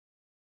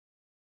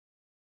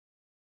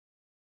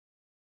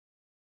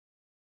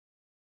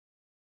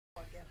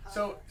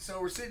So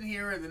we're sitting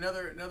here at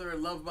another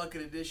Love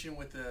Bucket edition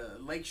with the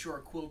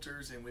Lakeshore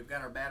Quilters, and we've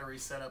got our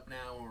batteries set up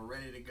now, and we're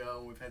ready to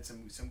go. We've had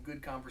some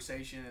good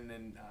conversation, and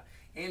then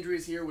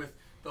Andrea's here with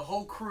the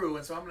whole crew,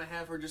 and so I'm going to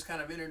have her just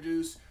kind of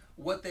introduce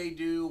what they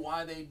do,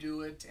 why they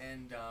do it,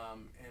 and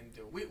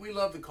we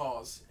love the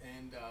cause.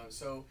 And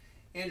so,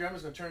 Andrea, I'm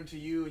just going to turn to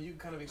you, and you can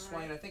kind of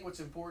explain. Right. I think what's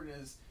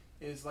important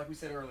is like we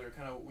said earlier,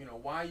 kind of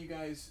why you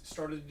guys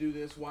started to do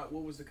this, what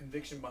was the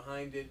conviction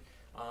behind it.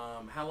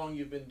 How long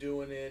you've been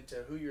doing it,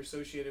 who you're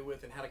associated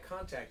with, and how to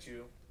contact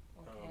you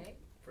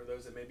for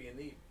those that may be in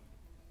need.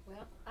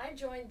 Well, I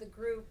joined the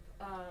group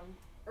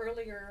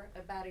earlier,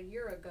 about a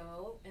year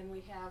ago, and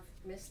we have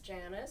Miss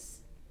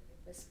Janice,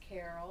 Miss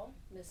Carol,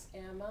 Miss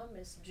Emma,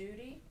 Miss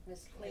Judy,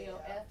 Miss Cleo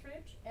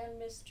Etheridge, and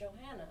Miss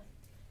Johanna,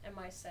 and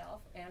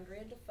myself,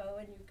 Andrea DeFoe,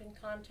 and you can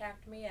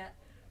contact me at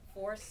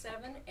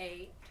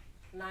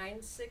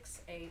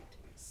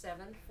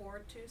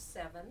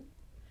 478-968-7427.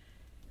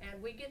 And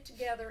we get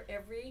together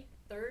every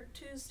third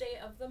Tuesday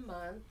of the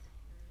month,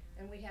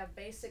 and we have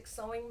basic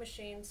sewing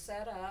machines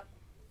set up.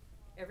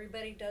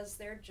 Everybody does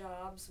their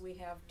jobs. We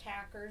have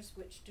tackers,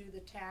 which do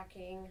the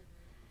tacking.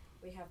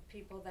 We have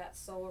people that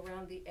sew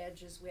around the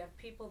edges. We have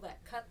people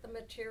that cut the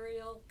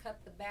material,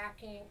 cut the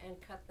backing,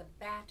 and cut the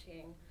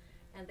batting.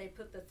 And they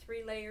put the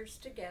 3 layers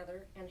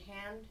together and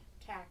hand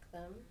tack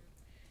them.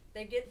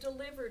 They get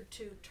delivered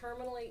to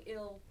terminally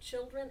ill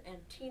children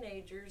and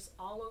teenagers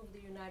all over the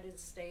United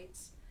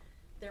States.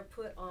 They're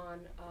put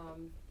on,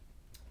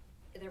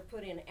 they're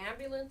put in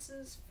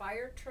ambulances,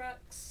 fire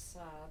trucks,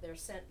 they're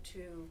sent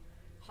to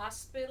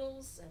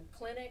hospitals and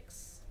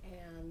clinics,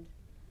 and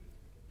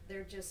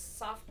they're just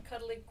soft,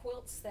 cuddly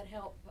quilts that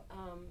help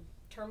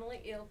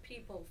terminally ill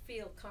people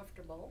feel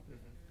comfortable.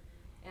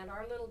 Mm-hmm. And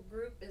our little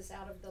group is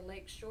out of the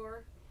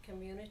Lakeshore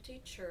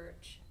Community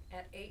Church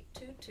at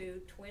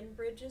 822 Twin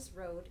Bridges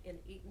Road in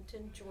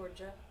Eatonton,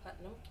 Georgia,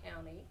 Putnam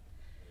County.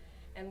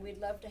 And we'd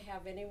love to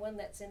have anyone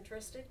that's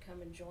interested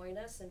come and join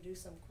us and do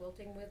some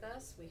quilting with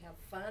us. We have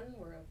fun.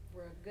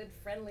 We're a good,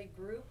 friendly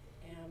group,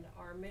 and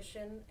our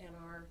mission and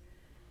our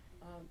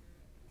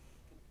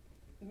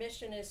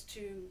mission is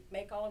to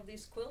make all of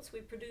these quilts.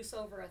 We produce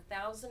over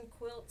 1,000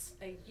 quilts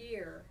a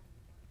year,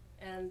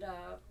 and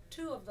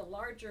 2 of the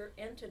larger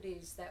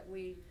entities that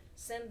we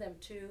send them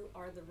to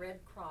are the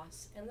Red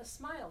Cross and the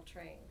Smile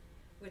Train,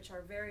 which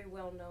are very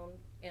well-known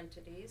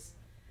entities.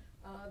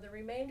 The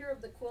remainder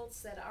of the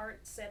quilts that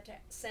aren't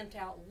sent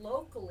out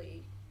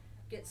locally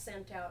get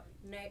sent out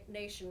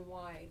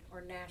nationwide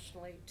or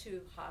nationally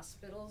to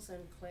hospitals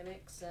and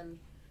clinics, and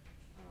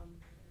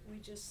we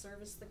just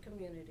service the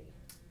community.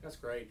 That's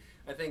great.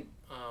 I think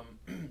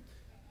and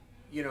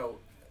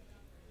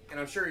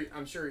I'm sure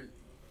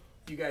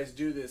you guys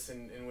do this,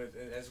 and with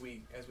as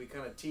we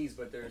kind of tease,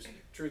 but there's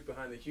truth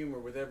behind the humor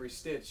with every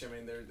stitch. I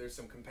mean, there's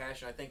some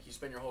compassion. I think you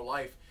spend your whole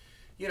life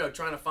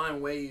trying to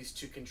find ways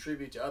to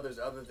contribute to others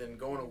other than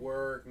going to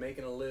work,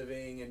 making a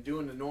living, and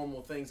doing the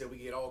normal things that we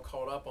get all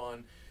caught up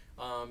on.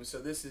 So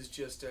this is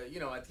just, at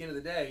the end of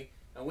the day,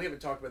 and we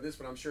haven't talked about this,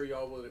 but I'm sure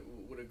y'all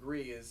would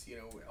agree, is,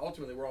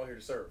 ultimately we're all here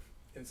to serve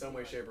in some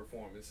way, shape, or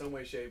form. In some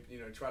way, shape,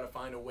 try to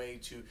find a way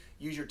to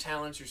use your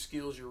talents, your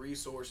skills, your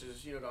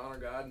resources, to honor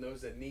God and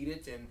those that need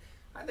it. And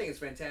I think it's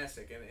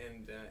fantastic.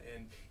 And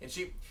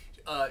she,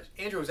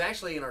 Andrea was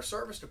actually in our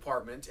service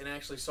department and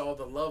actually saw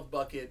the Love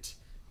Bucket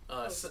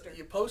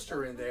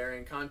poster in there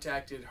and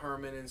contacted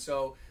Herman, and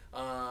so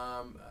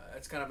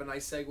it's kind of a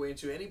nice segue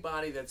into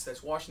anybody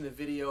that's watching the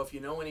video. If you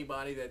know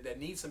anybody that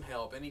needs some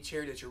help, any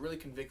charity that you're really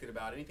convicted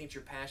about, anything that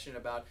you're passionate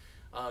about,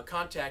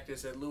 contact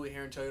us at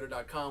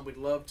LouieHerronToyota.com. We'd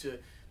love to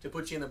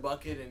put you in the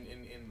bucket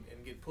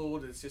and get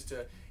pulled. It's just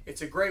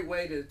it's a great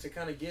way to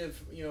kind of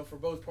give, for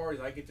both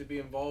parties. I get to be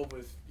involved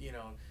with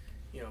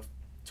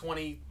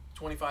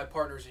 25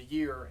 partners a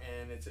year,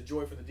 and it's a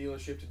joy for the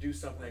dealership to do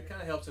something that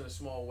kind of helps in a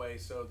small way.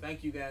 So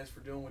thank you guys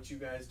for doing what you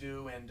guys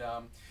do. And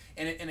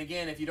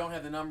again, if you don't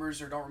have the numbers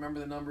or don't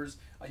remember the numbers,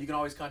 you can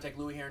always contact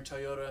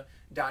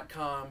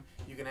LouieHerronToyota.com.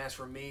 You can ask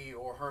for me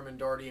or Herman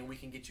Darty, and we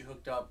can get you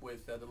hooked up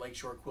with the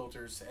Lakeshore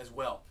Quilters as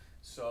well.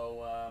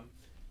 So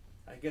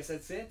I guess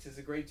that's it. It's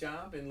a great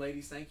job. And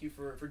ladies, thank you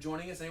for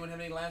joining us. Anyone have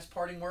any last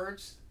parting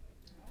words?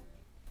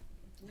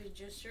 We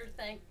just sure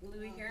thank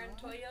Louie Herron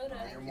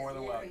Toyota. You're more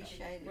than welcome.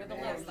 We're the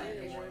love.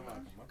 You're more than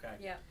welcome. Okay.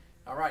 Yeah.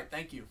 All right.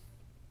 Thank you.